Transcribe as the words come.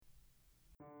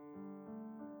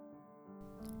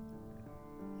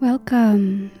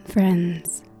Welcome,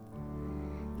 friends,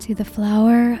 to The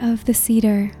Flower of the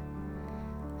Cedar,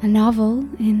 a novel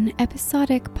in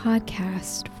episodic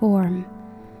podcast form.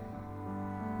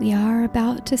 We are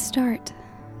about to start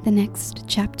the next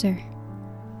chapter.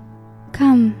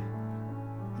 Come,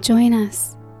 join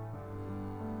us.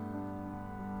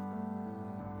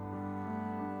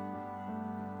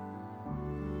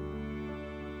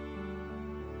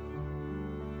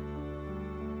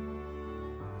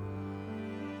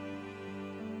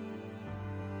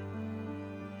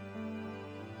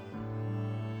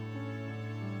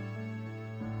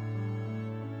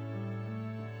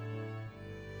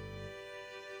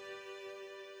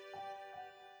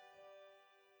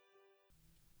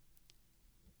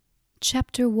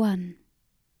 Chapter 1.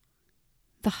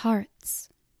 The Hearts.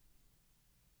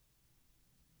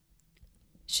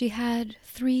 She had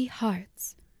 3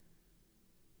 hearts.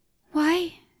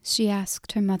 "Why?" she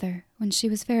asked her mother when she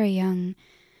was very young,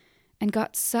 and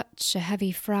got such a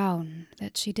heavy frown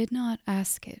that she did not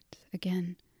ask it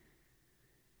again.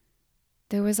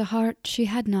 There was a heart she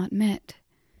had not met.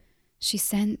 She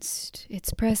sensed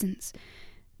its presence,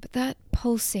 but that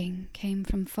pulsing came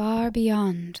from far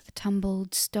beyond the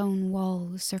tumbled stone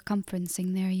walls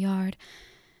circumferencing their yard,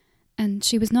 and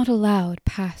she was not allowed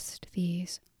past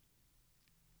these.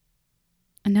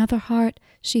 Another heart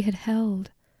she had held,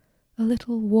 a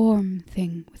little warm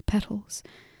thing with petals,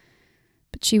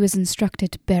 but she was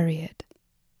instructed to bury it.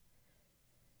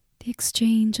 The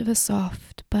exchange of a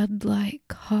soft,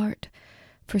 bud-like heart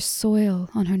for soil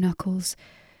on her knuckles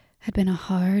had been a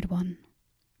hard one.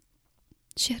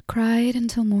 She had cried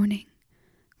until morning,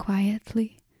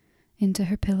 quietly, into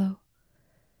her pillow.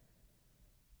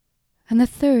 And the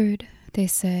third, they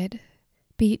said,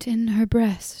 beat in her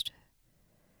breast.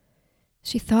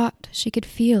 She thought she could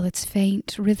feel its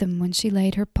faint rhythm when she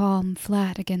laid her palm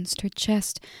flat against her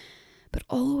chest, but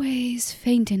always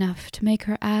faint enough to make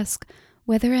her ask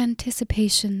whether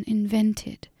anticipation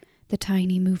invented the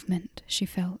tiny movement she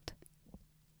felt.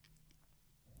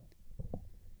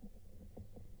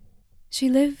 She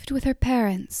lived with her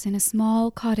parents in a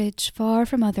small cottage far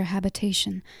from other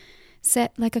habitation,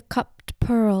 set like a cupped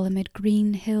pearl amid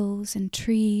green hills and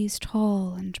trees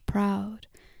tall and proud.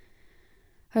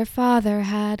 Her father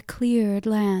had cleared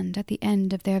land at the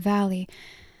end of their valley,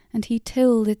 and he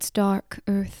tilled its dark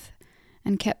earth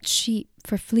and kept sheep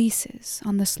for fleeces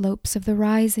on the slopes of the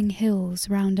rising hills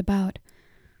round about.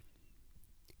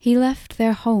 He left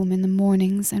their home in the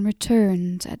mornings and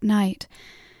returned at night,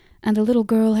 and the little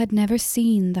girl had never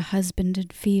seen the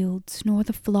husbanded fields nor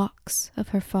the flocks of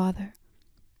her father.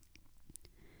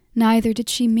 Neither did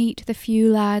she meet the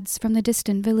few lads from the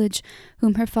distant village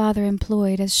whom her father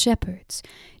employed as shepherds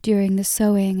during the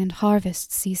sowing and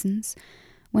harvest seasons,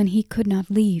 when he could not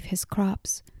leave his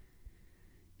crops.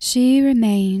 She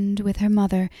remained with her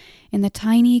mother in the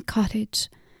tiny cottage,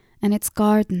 and its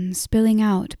garden spilling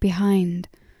out behind,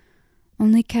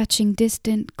 only catching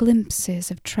distant glimpses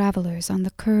of travellers on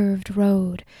the curved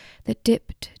road that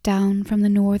dipped down from the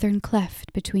northern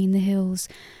cleft between the hills,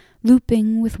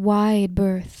 looping with wide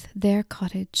berth their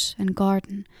cottage and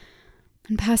garden,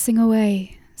 and passing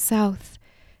away south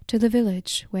to the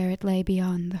village where it lay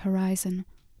beyond the horizon.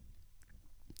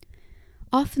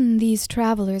 Often these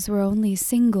travellers were only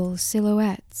single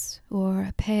silhouettes or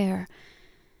a pair,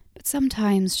 but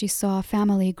sometimes she saw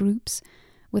family groups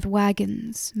with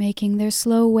wagons making their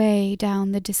slow way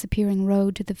down the disappearing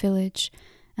road to the village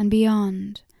and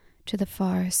beyond to the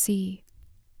far sea.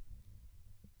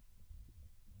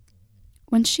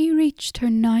 When she reached her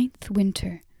 9th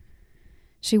winter,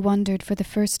 she wondered for the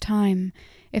first time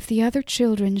if the other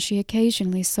children she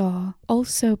occasionally saw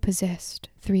also possessed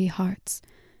 3 hearts,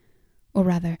 or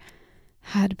rather,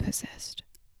 had possessed.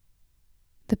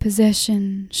 The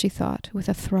possession, she thought with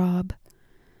a throb,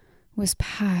 was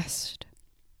past.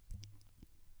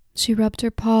 She rubbed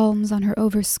her palms on her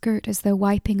overskirt as though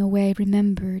wiping away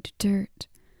remembered dirt.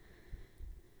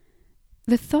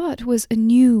 The thought was a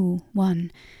new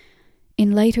one.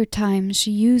 In later times she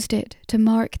used it to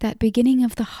mark that beginning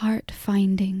of the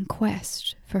heart-finding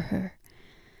quest for her,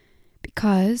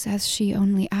 because, as she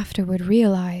only afterward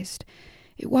realized,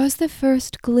 it was the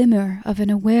first glimmer of an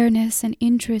awareness and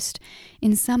interest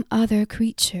in some other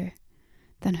creature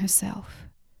than herself.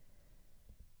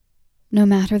 No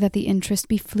matter that the interest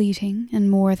be fleeting and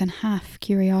more than half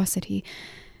curiosity,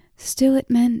 still it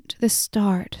meant the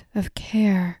start of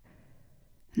care,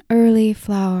 an early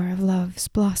flower of love's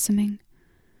blossoming,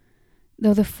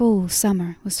 though the full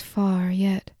summer was far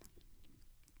yet.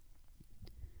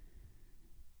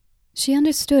 She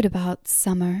understood about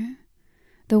summer,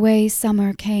 the way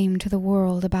summer came to the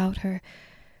world about her,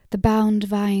 The bound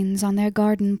vines on their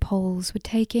garden poles would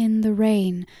take in the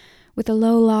rain with the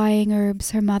low-lying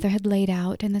herbs her mother had laid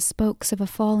out and the spokes of a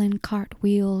fallen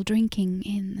cart-wheel drinking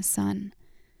in the sun.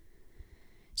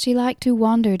 She liked to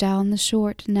wander down the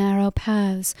short, narrow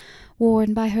paths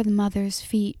worn by her mother's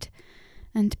feet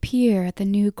and peer at the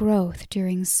new growth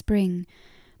during spring,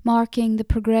 marking the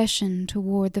progression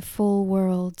toward the full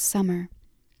world summer.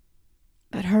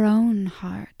 But her own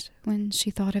heart, when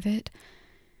she thought of it,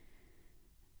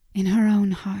 in her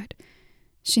own heart,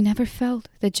 she never felt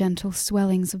the gentle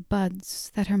swellings of buds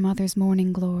that her mother's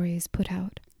morning glories put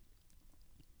out.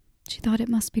 She thought it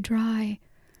must be dry,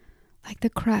 like the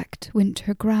cracked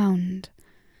winter ground,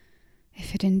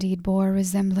 if it indeed bore a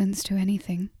resemblance to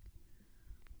anything.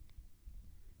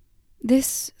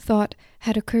 This thought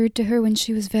had occurred to her when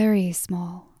she was very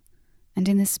small, and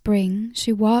in the spring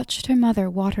she watched her mother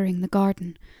watering the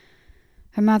garden.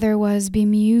 Her mother was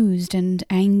bemused and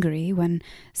angry when,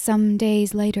 some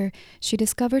days later, she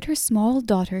discovered her small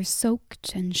daughter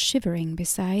soaked and shivering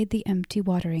beside the empty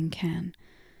watering can.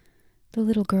 The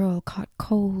little girl caught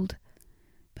cold,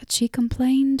 but she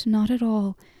complained not at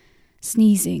all,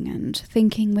 sneezing and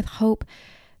thinking with hope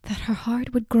that her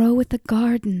heart would grow with the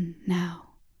garden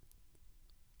now.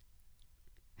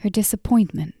 Her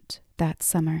disappointment that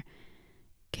summer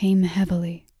came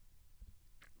heavily.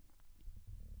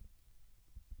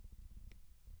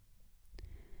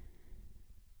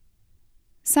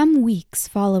 Some weeks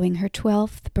following her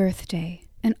 12th birthday,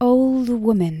 an old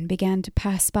woman began to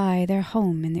pass by their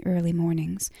home in the early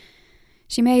mornings.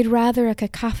 She made rather a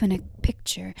cacophonic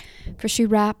picture, for she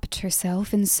wrapped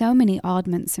herself in so many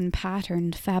oddments and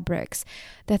patterned fabrics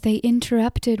that they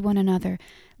interrupted one another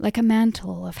like a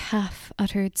mantle of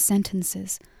half-uttered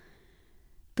sentences.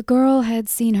 The girl had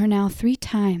seen her now 3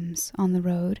 times on the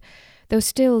road, though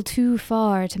still too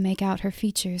far to make out her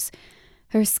features.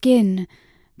 Her skin,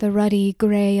 the ruddy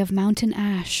grey of mountain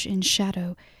ash in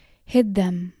shadow, hid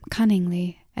them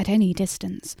cunningly at any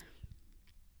distance.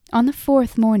 On the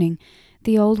 4th morning,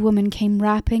 the old woman came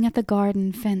rapping at the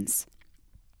garden fence.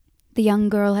 The young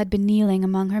girl had been kneeling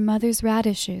among her mother's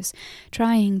radishes,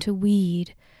 trying to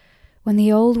weed, when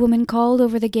the old woman called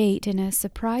over the gate in a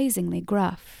surprisingly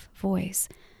gruff voice.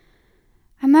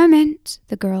 "A moment,"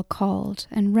 the girl called,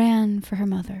 and ran for her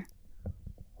mother.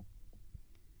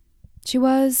 She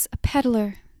was a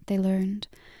peddler, they learned,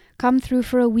 come through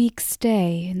for a week's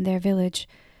stay in their village.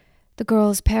 The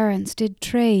girl's parents did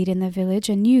trade in the village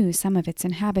and knew some of its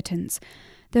inhabitants,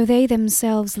 though they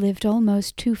themselves lived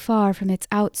almost too far from its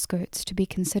outskirts to be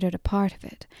considered a part of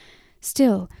it.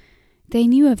 Still, they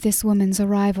knew of this woman's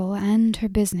arrival and her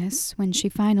business when she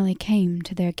finally came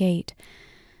to their gate,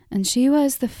 and she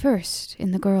was the first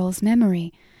in the girl's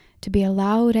memory to be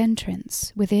allowed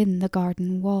entrance within the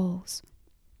garden walls.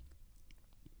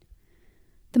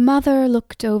 The mother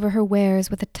looked over her wares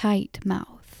with a tight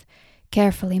mouth,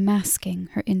 carefully masking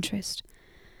her interest.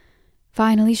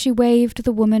 Finally she waved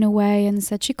the woman away and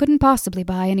said she couldn't possibly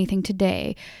buy anything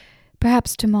today,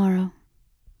 perhaps tomorrow.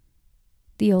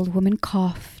 The old woman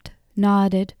coughed,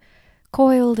 nodded,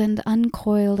 coiled and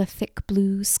uncoiled a thick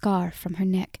blue scarf from her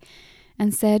neck,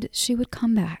 and said she would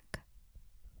come back.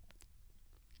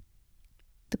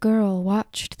 The girl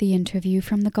watched the interview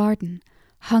from the garden,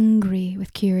 hungry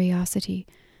with curiosity,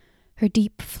 her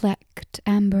deep-flecked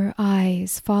amber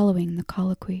eyes following the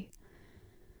colloquy.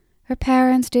 Her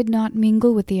parents did not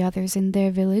mingle with the others in their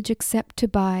village except to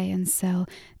buy and sell,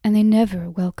 and they never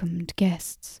welcomed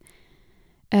guests.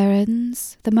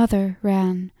 Errands the mother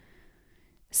ran.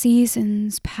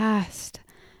 Seasons passed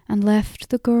and left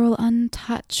the girl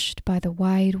untouched by the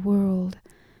wide world,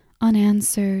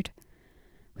 unanswered,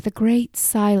 with a great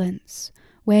silence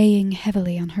weighing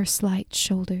heavily on her slight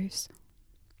shoulders.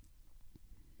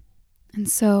 And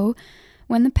so,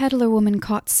 when the peddler woman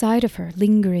caught sight of her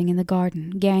lingering in the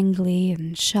garden, gangly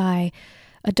and shy,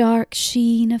 a dark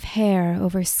sheen of hair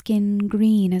over skin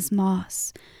green as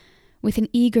moss, with an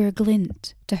eager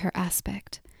glint to her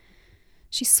aspect,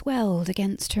 she swelled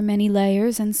against her many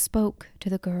layers and spoke to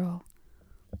the girl.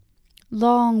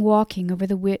 Long walking over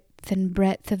the width and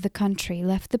breadth of the country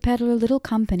left the peddler little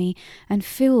company and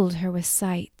filled her with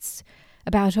sights,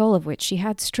 about all of which she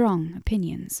had strong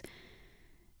opinions.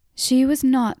 She was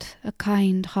not a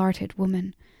kind-hearted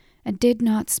woman, and did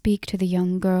not speak to the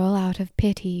young girl out of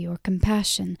pity or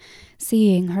compassion,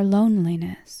 seeing her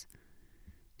loneliness.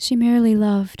 She merely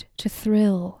loved to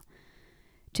thrill,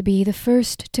 to be the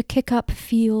first to kick up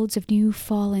fields of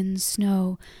new-fallen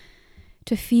snow,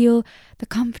 to feel the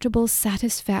comfortable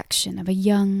satisfaction of a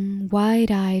young,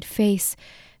 wide-eyed face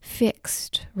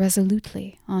fixed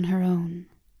resolutely on her own.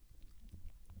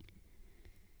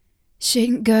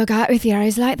 Shouldn't go out with your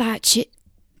eyes like that,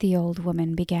 the old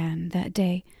woman began that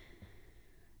day.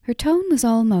 Her tone was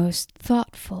almost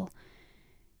thoughtful.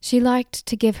 She liked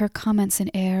to give her comments an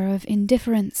air of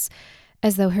indifference,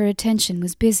 as though her attention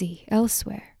was busy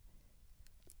elsewhere.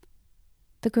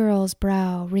 The girl's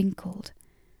brow wrinkled.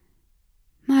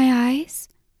 My eyes?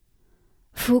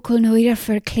 Folk'll know you're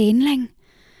for cleanling,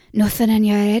 nothing in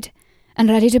your head, and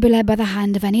ready to be led by the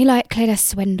hand of any likely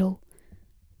swindle,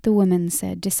 the woman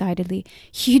said decidedly.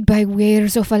 You'd buy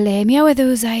wares off a lamia with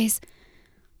those eyes.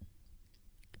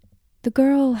 The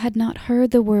girl had not heard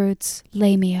the words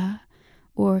lamia,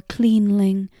 or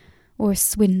cleanling, or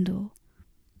swindle,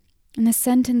 and the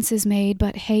sentences made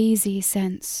but hazy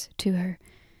sense to her.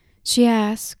 She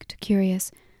asked,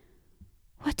 curious,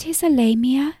 What is a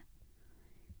lamia?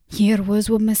 Here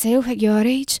was one myself at your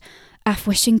age, if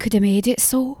wishing could have made it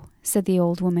so, said the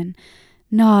old woman,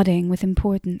 nodding with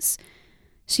importance.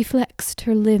 She flexed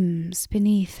her limbs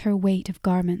beneath her weight of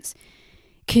garments.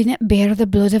 Couldn't it bear the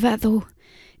blood of it, though?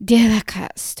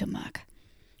 Delicate stomach.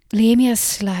 Lamia's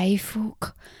sly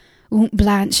folk. Won't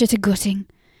blanch it a gutting.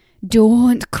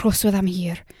 Don't cross with them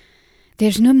here.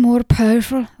 There's no more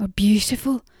powerful or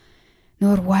beautiful,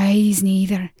 nor wise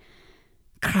neither.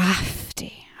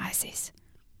 Crafty, as is.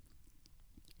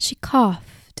 She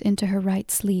coughed into her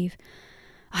right sleeve.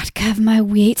 I'd give my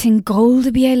weight in gold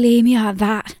to be a lamia at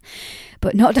that,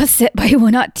 but not to sit by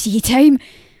one at tea time.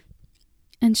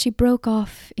 And she broke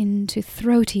off into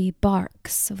throaty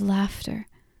barks of laughter.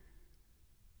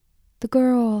 The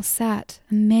girl sat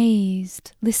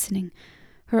amazed, listening,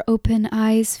 her open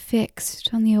eyes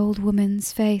fixed on the old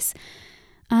woman's face,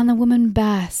 and the woman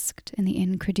basked in the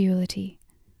incredulity.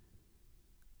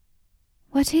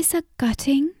 What is a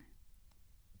gutting?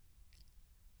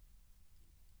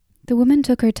 The woman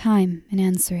took her time in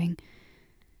answering.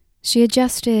 She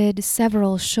adjusted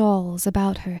several shawls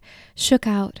about her, shook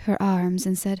out her arms,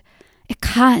 and said, It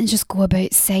can't just go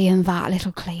about saying that,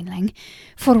 little cleanling.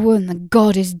 For one, the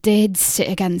God is dead set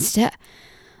against it.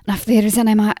 And if there is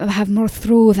any might have more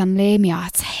throw than lamia,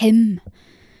 it's him.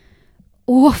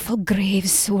 Awful grave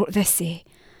sort, they say,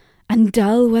 and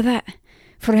dull with it,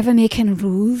 for ever making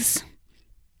rules.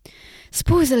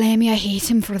 Suppose the lamia hate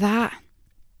him for that.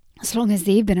 As long as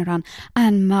they've been around,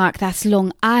 and mark, that's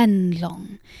long and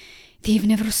long, they've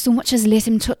never so much as let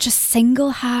him touch a single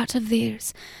heart of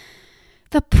theirs.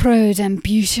 The proud and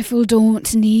beautiful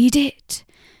don't need it,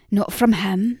 not from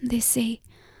him, they say.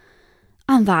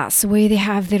 And that's the way they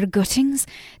have their guttings,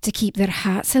 to keep their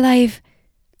hearts alive.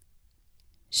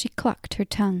 She clucked her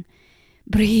tongue.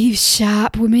 Brave,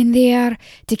 sharp women they are,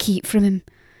 to keep from him.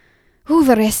 Oh,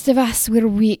 the rest of us, we're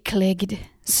weak-legged,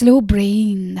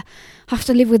 slow-brained, have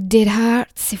to live with dead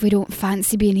hearts if we don't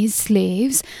fancy being his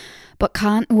slaves, but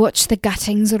can't watch the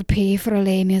guttings or pay for a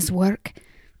lamia's work.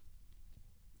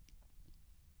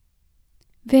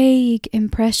 Vague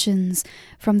impressions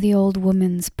from the old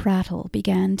woman's prattle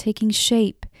began taking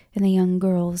shape in the young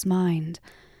girl's mind.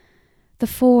 The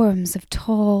forms of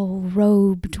tall,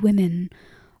 robed women,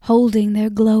 holding their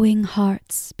glowing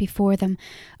hearts before them,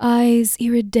 eyes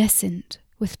iridescent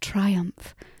with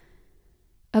triumph.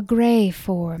 A grey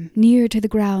form, near to the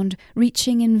ground,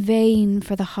 reaching in vain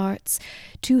for the hearts,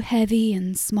 too heavy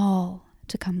and small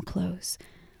to come close.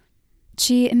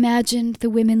 She imagined the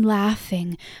women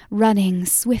laughing, running,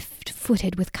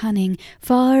 swift-footed with cunning,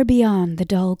 far beyond the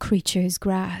dull creature's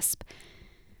grasp.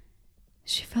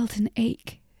 She felt an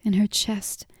ache in her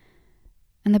chest,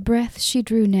 and the breath she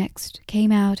drew next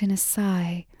came out in a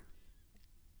sigh.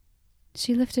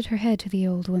 She lifted her head to the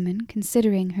old woman,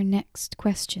 considering her next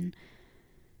question.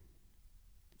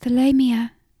 The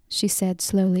lamia, she said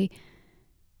slowly,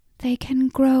 they can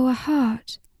grow a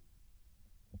heart.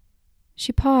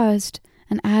 She paused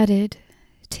and added,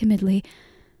 timidly,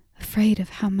 afraid of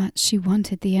how much she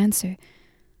wanted the answer,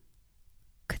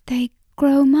 Could they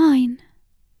grow mine?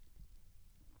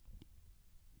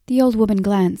 The old woman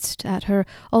glanced at her,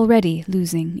 already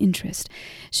losing interest.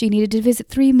 She needed to visit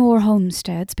 3 more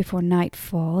homesteads before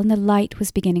nightfall, and the light was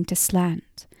beginning to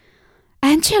slant.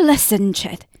 "And you listen,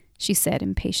 Chid," she said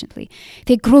impatiently.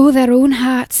 "They grow their own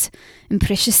hearts, and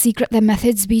precious secret their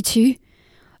methods be too.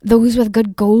 Those with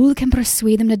good gold can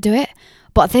persuade them to do it,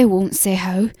 but they won't say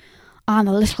how, and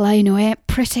the little I know ain't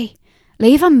pretty.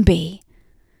 Leave 'em be."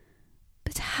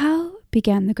 "But how—"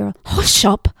 began the girl. "Hush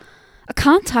up! I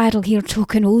can't idle here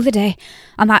talking all the day,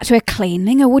 and that to a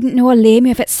cleanling. I wouldn't know a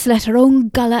lamia if it slit her own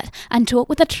gullet and talk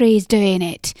with the trees doing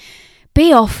it.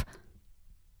 Be off!"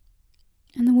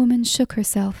 And the woman shook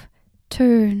herself,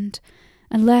 turned,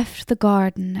 and left the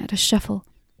garden at a shuffle.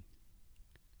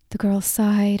 The girl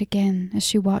sighed again as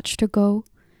she watched her go.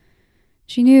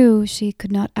 She knew she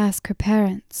could not ask her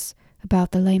parents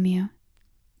about the Lamia.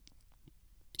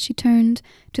 She turned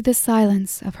to the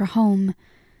silence of her home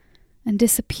and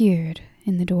disappeared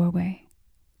in the doorway.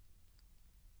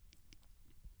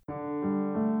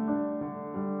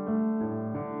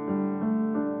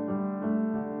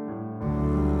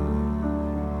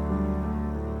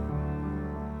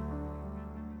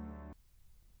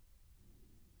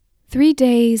 Three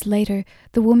days later,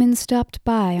 the woman stopped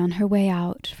by on her way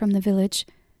out from the village.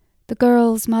 The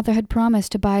girl's mother had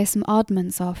promised to buy some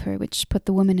oddments off her, which put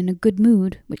the woman in a good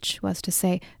mood, which was to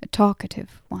say, a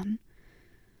talkative one.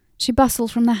 She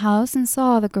bustled from the house and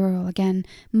saw the girl again,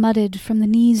 mudded from the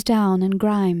knees down and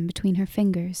grime between her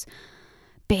fingers.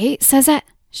 "Bates, is it?"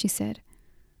 she said.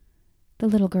 The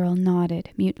little girl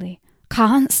nodded mutely.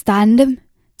 "Can't stand him,"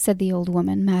 said the old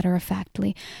woman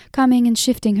matter-of-factly, coming and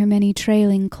shifting her many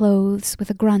trailing clothes with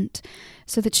a grunt,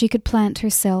 so that she could plant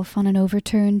herself on an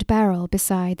overturned barrel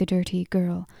beside the dirty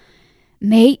girl.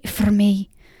 "Mate for me.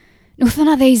 Nothing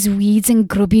of these weeds and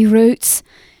grubby roots.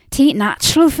 'Tain't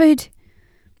natural food.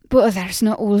 But others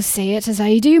not all say it as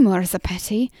I do, more's a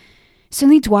pity. It's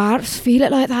only dwarfs feel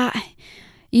it like that.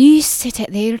 You sit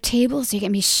at their tables, you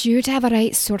can be sure to have a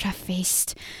right sort of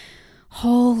feast.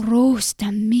 Whole roast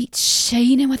and meat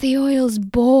shining with the oil's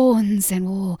bones,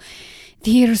 and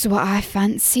there's what I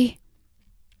fancy."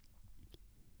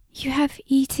 "You have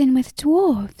eaten with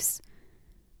dwarves?"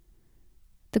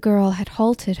 The girl had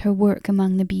halted her work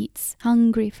among the beets,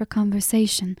 hungry for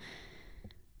conversation.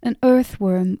 An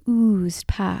earthworm oozed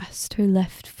past her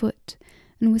left foot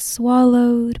and was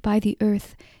swallowed by the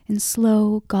earth in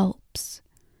slow gulps.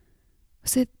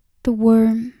 Was it the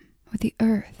worm or the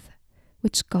earth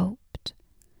which gulped?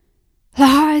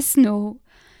 "Laws, no.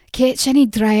 Catch any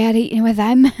dryer eating with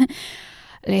them.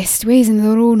 Leastways in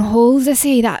their own holes, I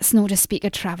say. That's no to speak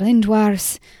of travelling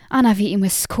dwarfs, and I've eaten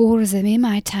with scores of them in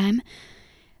my time.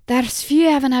 There's few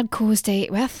I haven't had cause to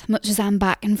eat with, much as I'm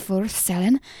back and forth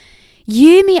selling.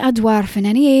 You meet a dwarf in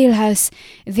any alehouse,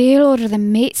 they'll order the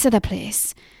mates of the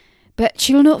place. But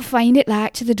you'll not find it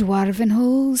like to the dwarven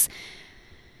holes.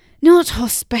 Not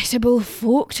hospitable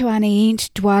folk to any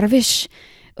ain't dwarvish,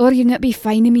 or you'd not be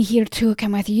finding me here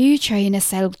talking with you, trying to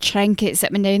sell trinkets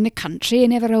up and down the country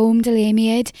and never home to lay me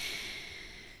head.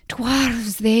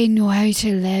 Dwarves, they know how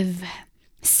to live.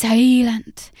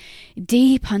 Silent,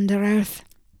 deep under earth,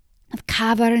 with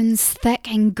caverns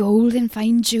thick in gold and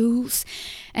fine jewels,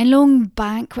 and long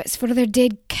banquets for their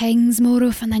dead kings more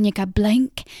often than you could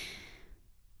blink."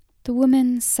 The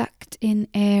woman sucked in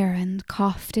air and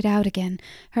coughed it out again,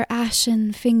 her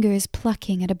ashen fingers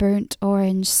plucking at a burnt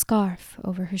orange scarf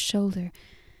over her shoulder.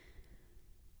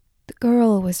 The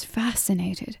girl was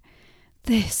fascinated.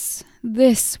 This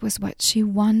was what she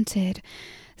wanted.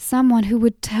 Someone who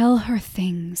would tell her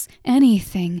things,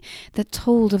 anything that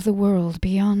told of the world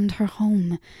beyond her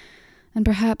home, and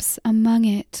perhaps among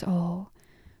it all,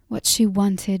 what she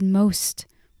wanted most,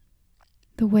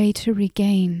 the way to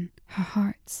regain her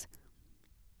hearts.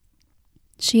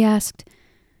 She asked,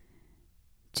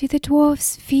 "Do the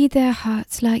dwarfs feed their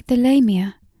hearts like the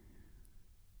Lamia?"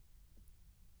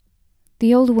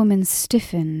 The old woman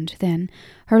stiffened then,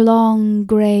 her long,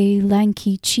 grey,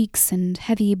 lanky cheeks and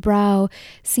heavy brow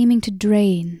seeming to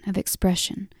drain of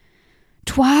expression.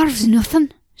 "Dwarves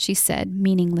nothing," she said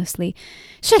meaninglessly.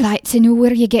 "Should like to know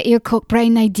where you get your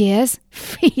cock-brain ideas.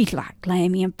 Feed like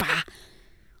Lamia, bah!"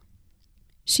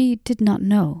 She did not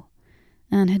know,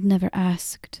 and had never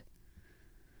asked.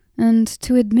 And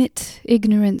to admit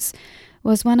ignorance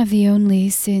was one of the only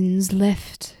sins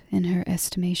left in her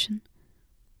estimation.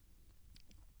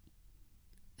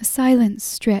 A silence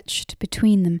stretched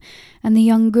between them, and the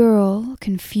young girl,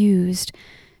 confused,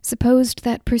 supposed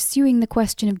that pursuing the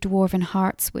question of dwarven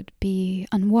hearts would be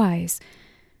unwise.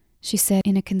 She said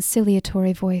in a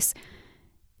conciliatory voice,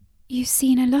 "You've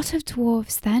seen a lot of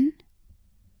dwarves, then?"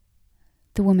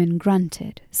 The woman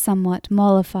grunted, somewhat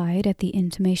mollified at the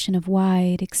intimation of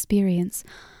wide experience.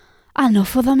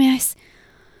 "Enough of them, yes.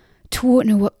 Don't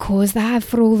know what cause they have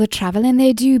for all the travelling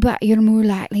they do, but you're more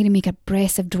likely to make a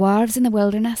brace of dwarves in the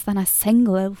wilderness than a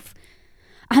single elf.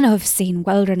 And I've seen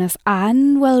wilderness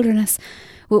and wilderness,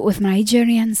 what with my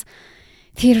journeyings.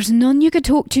 There's none you could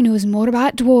talk to knows more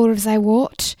about dwarves, I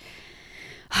wot.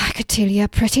 I could tell you a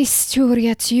pretty story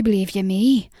or two, believe you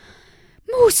me.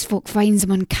 Most folk finds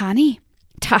them uncanny,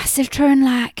 taciturn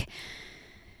like.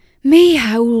 Me,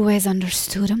 I always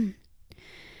understood 'em.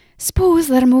 Suppose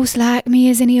they're most like me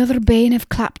as any other bane have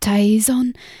clapped eyes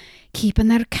on, keeping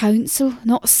their counsel,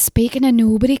 not speaking to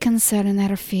nobody concerning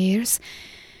their affairs.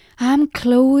 I'm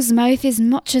close-mouthed as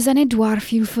much as any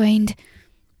dwarf you'll find.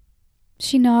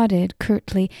 She nodded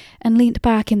curtly and leant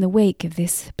back in the wake of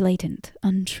this blatant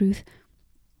untruth.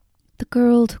 The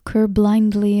girl took her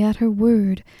blindly at her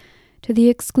word, to the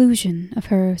exclusion of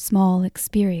her small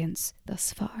experience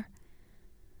thus far.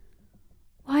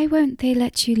 "Why won't they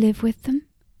let you live with them?"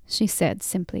 she said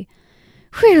simply.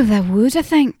 "Well, they would, I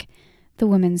think," the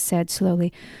woman said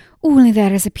slowly. "Only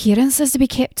their appearance is to be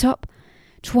kept up.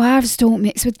 Dwarves don't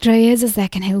mix with dryads as they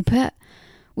can help it.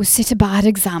 Would set a bad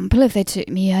example if they took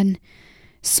me in.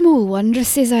 Small wonder,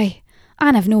 says I,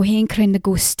 and I've no hankering the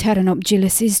ghost tearing up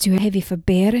jealousies too heavy for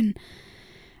bearing.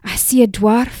 I see a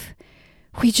dwarf,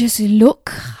 we just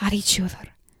look at each other,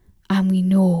 and we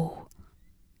know.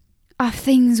 If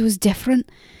things was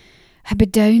different, I'd be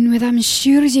down with them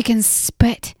sure as you can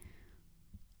spit."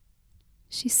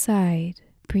 She sighed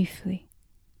briefly.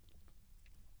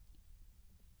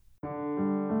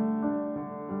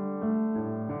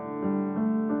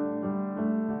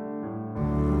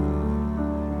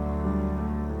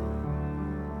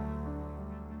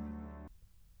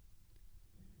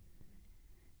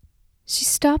 She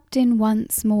stopped in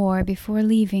once more before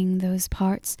leaving those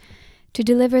parts to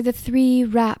deliver the 3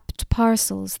 wrapped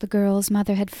parcels the girl's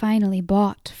mother had finally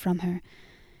bought from her.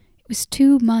 It was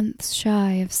 2 months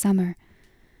shy of summer.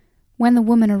 When the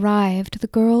woman arrived, the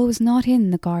girl was not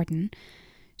in the garden.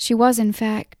 She was, in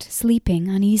fact, sleeping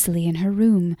uneasily in her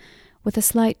room, with a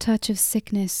slight touch of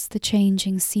sickness the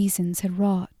changing seasons had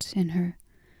wrought in her.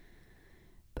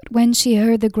 But when she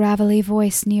heard the gravelly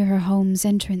voice near her home's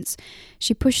entrance,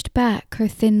 she pushed back her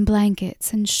thin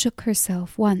blankets and shook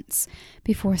herself once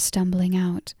before stumbling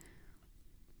out.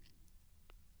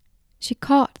 She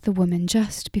caught the woman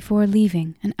just before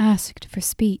leaving and asked for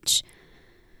speech.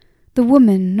 The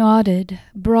woman nodded,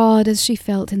 broad as she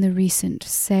felt in the recent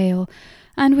sale,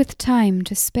 and with time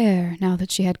to spare now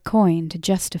that she had coin to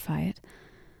justify it.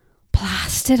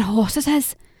 "Blasted hot it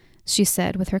is," she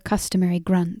said with her customary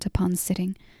grunt upon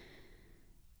sitting.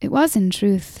 It was in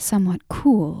truth somewhat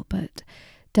cool, but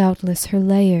doubtless her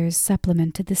layers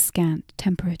supplemented the scant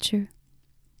temperature.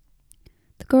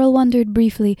 The girl wondered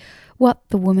briefly what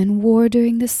the woman wore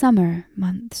during the summer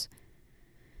months.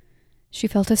 She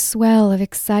felt a swell of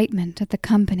excitement at the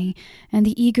company, and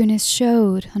the eagerness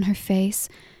showed on her face,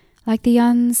 like the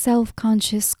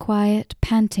unself-conscious, quiet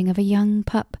panting of a young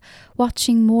pup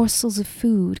watching morsels of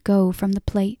food go from the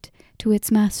plate to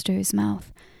its master's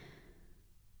mouth.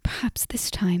 Perhaps this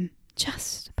time,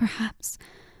 just perhaps,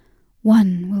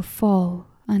 one will fall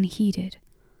unheeded.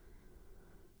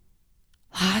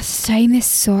 "Last time this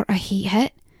sort of heat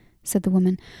hit," said the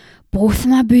woman, "both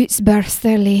my boots burst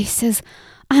their laces,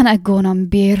 and I'd gone on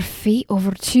bare feet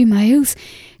over 2 miles,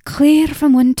 clear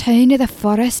from one town to the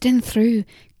forest and through.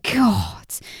 God!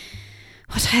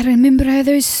 But I remember how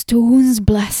those stones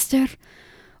blister.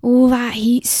 All that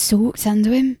heat soaked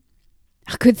into him.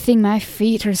 A good thing my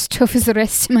feet are as tough as the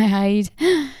rest of my hide.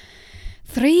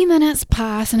 3 minutes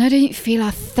pass and I don't feel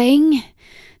a thing.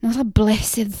 Not a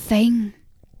blessed thing.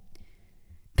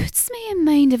 Puts me in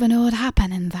mind of an odd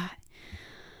happening that.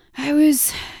 I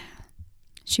was..."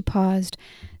 She paused,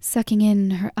 sucking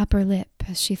in her upper lip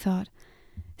as she thought.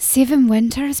 7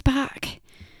 winters back.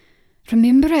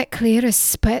 Remember it clear as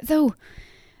spit, though.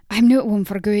 I'm not one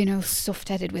for going all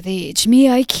soft-headed with age. Me,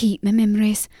 I keep my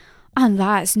memories. And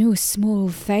that's no small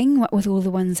thing, what with all the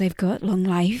ones I've got, long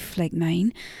life, like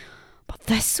mine. But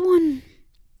this one...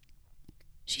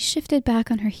 She shifted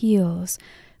back on her heels,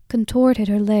 contorted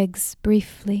her legs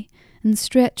briefly, and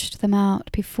stretched them out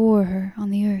before her on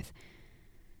the earth.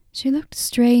 She looked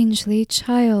strangely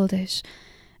childish,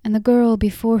 and the girl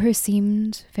before her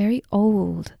seemed very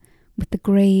old, with the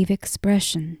grave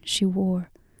expression she wore.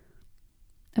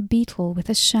 A beetle with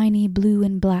a shiny blue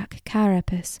and black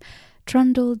carapace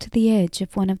trundled to the edge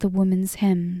of one of the woman's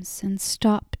hems and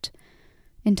stopped,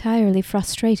 entirely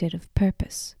frustrated of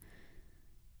purpose.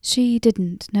 She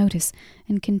didn't notice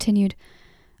and continued,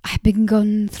 "I've been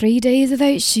gone 3 days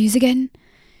without shoes again.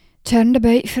 Turned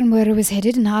about from where I was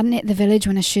headed and hadn't hit the village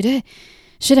when I should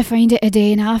have found it a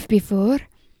day and a half before.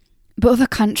 But the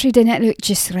country didn't look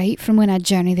just right from when I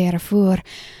journeyed there afore.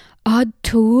 Odd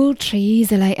tall trees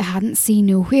the like I hadn't seen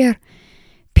nowhere,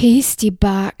 pasty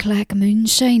bark like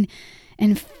moonshine,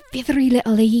 and feathery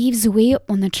little leaves way up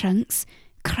on the trunks.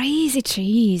 Crazy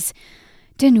trees.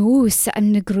 Dunno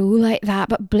sitting to grow like that,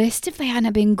 but blessed if they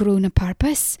hadn't been grown o'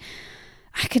 purpose.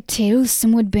 I could tell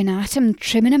someone'd been at 'em,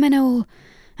 trimming 'em and all.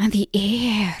 And the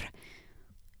air."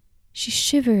 She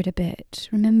shivered a bit,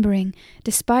 remembering,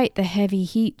 despite the heavy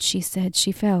heat she said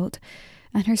she felt,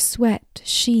 and her sweat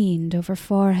sheened over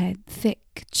forehead,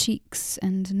 thick cheeks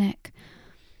and neck.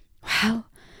 "Well,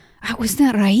 it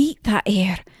wasn't right, that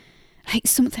air. Like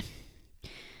something...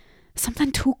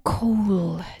 Something too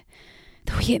cold.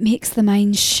 The way it makes the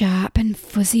mind sharp and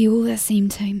fuzzy all at the same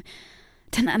time.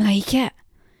 Didn't like it.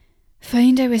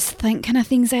 Found I was thinking of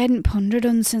things I hadn't pondered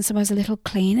on since I was a little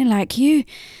kleiny like you.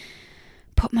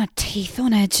 Put my teeth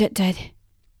on edge, it did.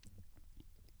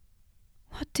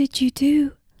 What did you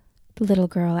do? The little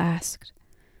girl asked.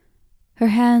 Her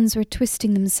hands were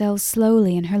twisting themselves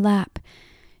slowly in her lap.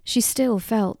 She still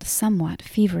felt somewhat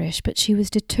feverish, but she was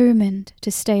determined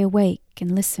to stay awake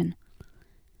and listen.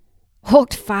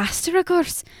 Walked faster, of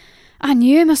course. I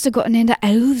knew I must have gotten into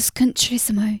Elves country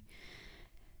somehow.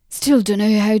 Still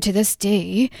dunno how to this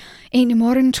day. Ain't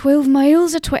more than 12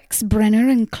 miles atwixt Brenner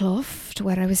and Clough to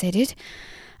where I was headed,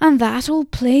 and that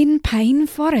old plain pine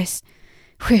forest.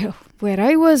 Well, where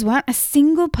I was wasn't a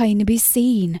single pine to be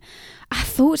seen. I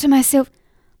thought to myself,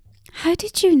 how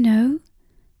did you know?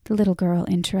 The little girl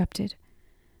interrupted.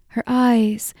 Her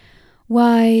eyes,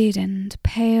 wide and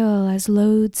pale as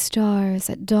lodestars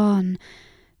at dawn,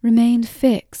 remained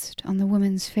fixed on the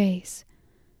woman's face.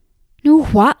 Know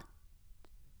what?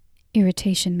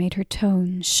 Irritation made her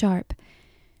tone sharp.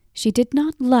 She did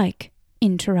not like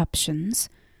interruptions.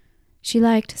 She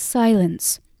liked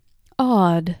silence,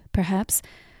 odd, perhaps,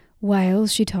 while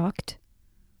she talked.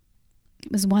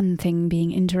 It was one thing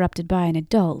being interrupted by an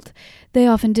adult. They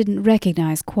often didn't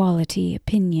recognize quality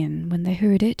opinion when they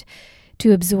heard it,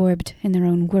 too absorbed in their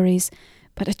own worries.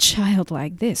 But a child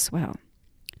like this, well,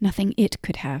 nothing it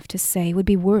could have to say would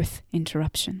be worth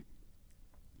interruption.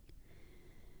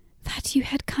 That you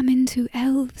had come into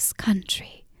Elves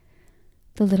country,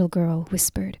 the little girl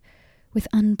whispered, with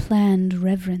unplanned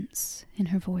reverence in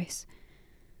her voice.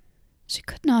 She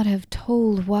could not have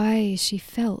told why she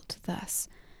felt thus.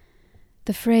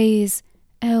 The phrase,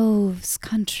 Elves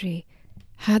country,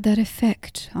 had that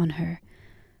effect on her,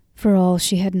 for all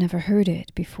she had never heard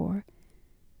it before.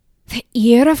 The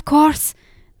ear, of course,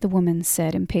 the woman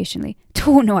said impatiently.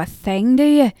 Don't know a thing, do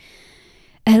you?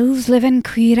 Elves live in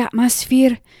queer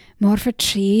atmosphere, more for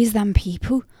trees than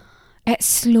people. It's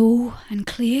slow and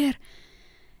clear.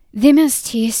 Them as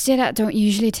taste it don't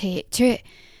usually take to it,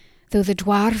 though the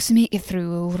dwarves make it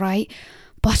through all right,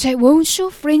 but it won't show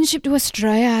friendship to us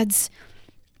dryads.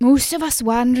 Most of us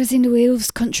wanderers into Elves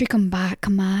country come back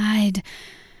mad,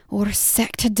 or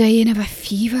sick to dying of a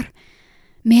fever.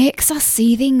 Makes us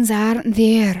see things aren't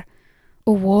there,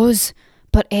 or was,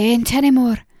 but ain't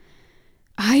anymore.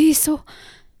 Aye, so...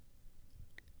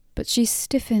 But she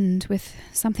stiffened with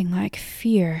something like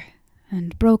fear,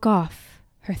 and broke off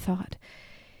her thought.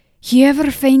 You ever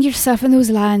find yourself in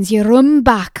those lands, you run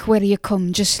back where you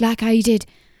come, just like I did.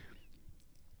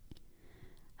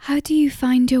 How do you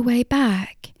find your way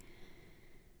back?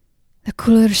 The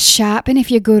colour's sharpen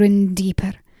if you go in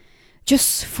deeper.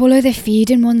 Just follow the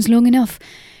feeding ones long enough,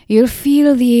 you'll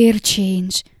feel the air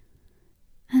change.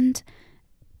 And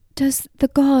does the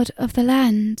god of the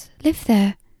land live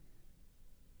there?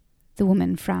 The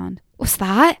woman frowned. What's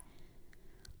that?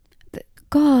 The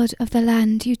god of the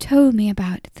land you told me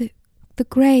about, the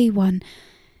grey one.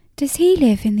 Does he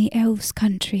live in the Elves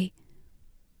country?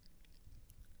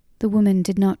 The woman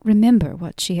did not remember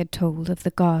what she had told of the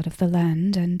god of the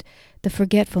land, and the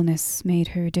forgetfulness made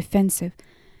her defensive.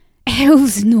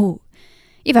 Elves, no.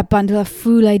 You've a bundle of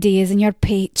fool ideas in your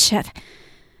pate, chit.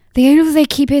 The elves, they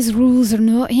keep his rules or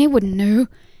not, he wouldn't know.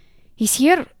 He's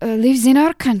here, lives in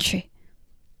our country.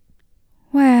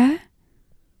 Where?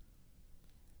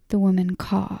 The woman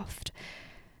coughed.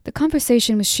 The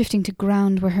conversation was shifting to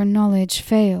ground where her knowledge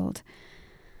failed.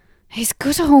 He's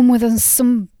got a home with us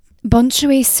some bunch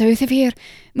away south of here.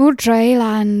 More dry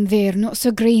land there, not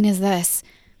so green as this.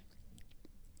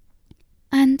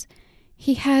 And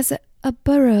he has a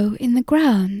burrow in the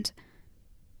ground.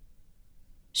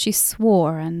 She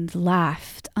swore and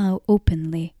laughed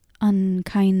openly,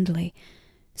 unkindly,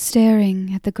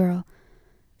 staring at the girl.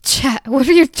 Chat, what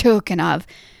are you talking of?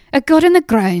 A god in the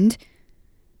ground?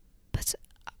 But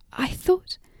I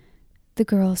thought... The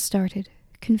girl started,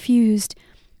 confused.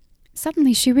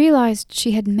 Suddenly she realized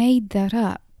she had made that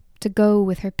up to go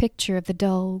with her picture of the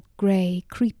dull, grey,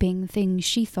 creeping thing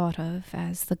she thought of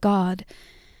as the god.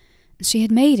 She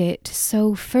had made it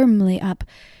so firmly up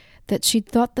that she'd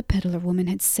thought the peddler woman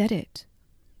had said it.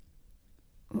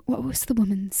 What was the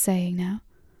woman saying now?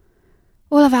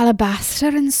 All of alabaster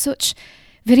and such...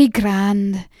 Very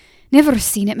grand. Never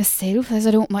seen it myself, as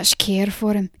I don't much care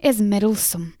for him. Is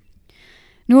meddlesome.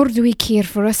 Nor do he care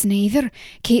for us neither.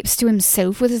 Keeps to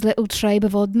himself with his little tribe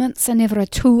of oddments, and never a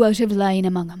toe out of line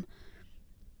among 'em.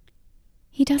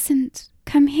 He doesn't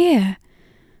come here?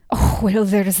 Oh, well,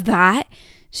 there's that,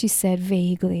 she said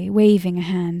vaguely, waving a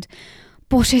hand.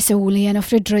 but it's only enough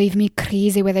to drive me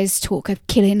crazy with his talk of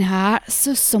killing hearts,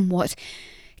 so somewhat.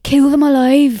 Kill them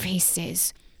alive, he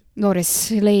says. Or his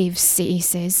slaves say he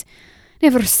says.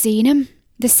 Never seen him.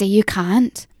 They say you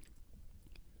can't.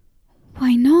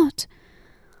 Why not?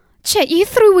 Chet, you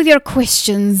through with your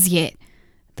questions yet?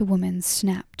 The woman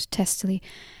snapped testily.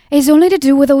 It's only to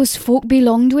do with those folk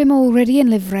belong to him already and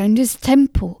live round his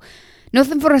temple.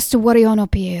 Nothing for us to worry on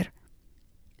up here.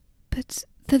 But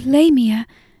the Lamia,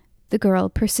 the girl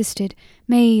persisted,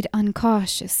 made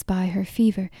uncautious by her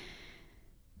fever.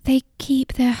 They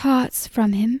keep their hearts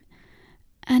from him,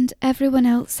 and everyone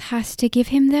else has to give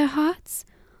him their hearts?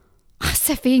 As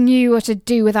if he knew what to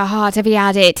do with a heart if he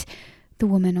had it, the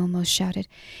woman almost shouted.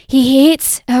 He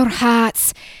hates our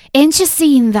hearts. Ain't you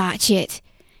seen that yet?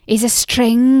 He's a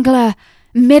strangler,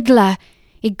 middler.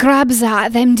 He grabs at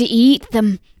them to eat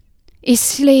them. His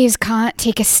slaves can't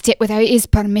take a step without his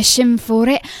permission for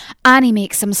it, and he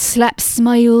makes them slap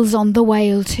smiles on the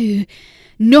while too.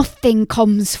 Nothing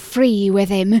comes free with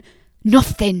him.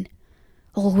 Nothing.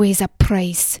 Always a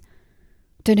price.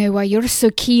 Dunno why you're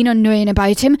so keen on knowing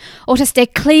about him, or to stay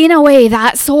clean away,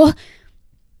 that's all.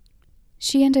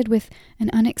 She ended with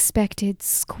an unexpected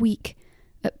squeak,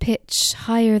 a pitch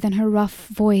higher than her rough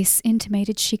voice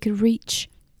intimated she could reach.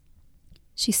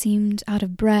 She seemed out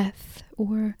of breath,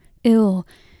 or ill.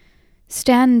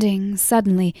 Standing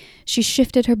suddenly, she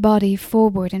shifted her body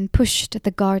forward and pushed at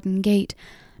the garden gate,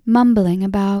 mumbling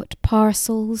about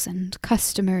parcels and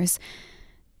customers,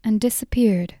 and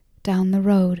disappeared down the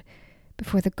road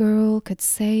before the girl could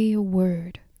say a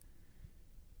word.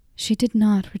 She did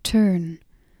not return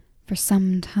for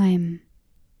some time.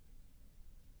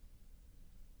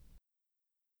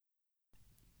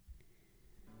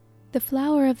 The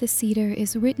Flower of the Cedar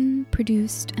is written,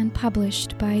 produced, and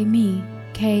published by me,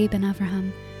 Kay Ben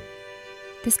Avraham.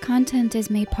 This content is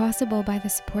made possible by the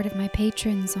support of my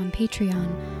patrons on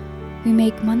Patreon, who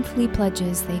make monthly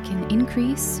pledges they can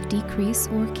increase, decrease,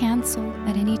 or cancel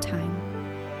at any time.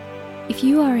 If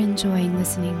you are enjoying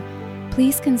listening,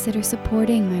 please consider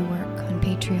supporting my work on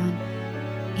Patreon.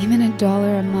 Even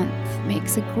 $1 a month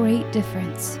makes a great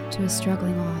difference to a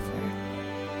struggling author.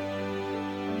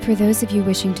 For those of you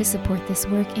wishing to support this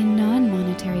work in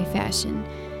non-monetary fashion,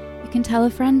 you can tell a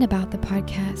friend about the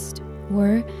podcast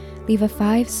or leave a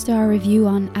 5-star review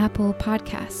on Apple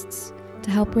Podcasts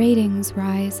to help ratings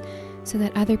rise so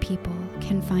that other people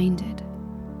can find it.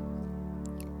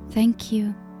 Thank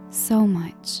you so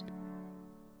much.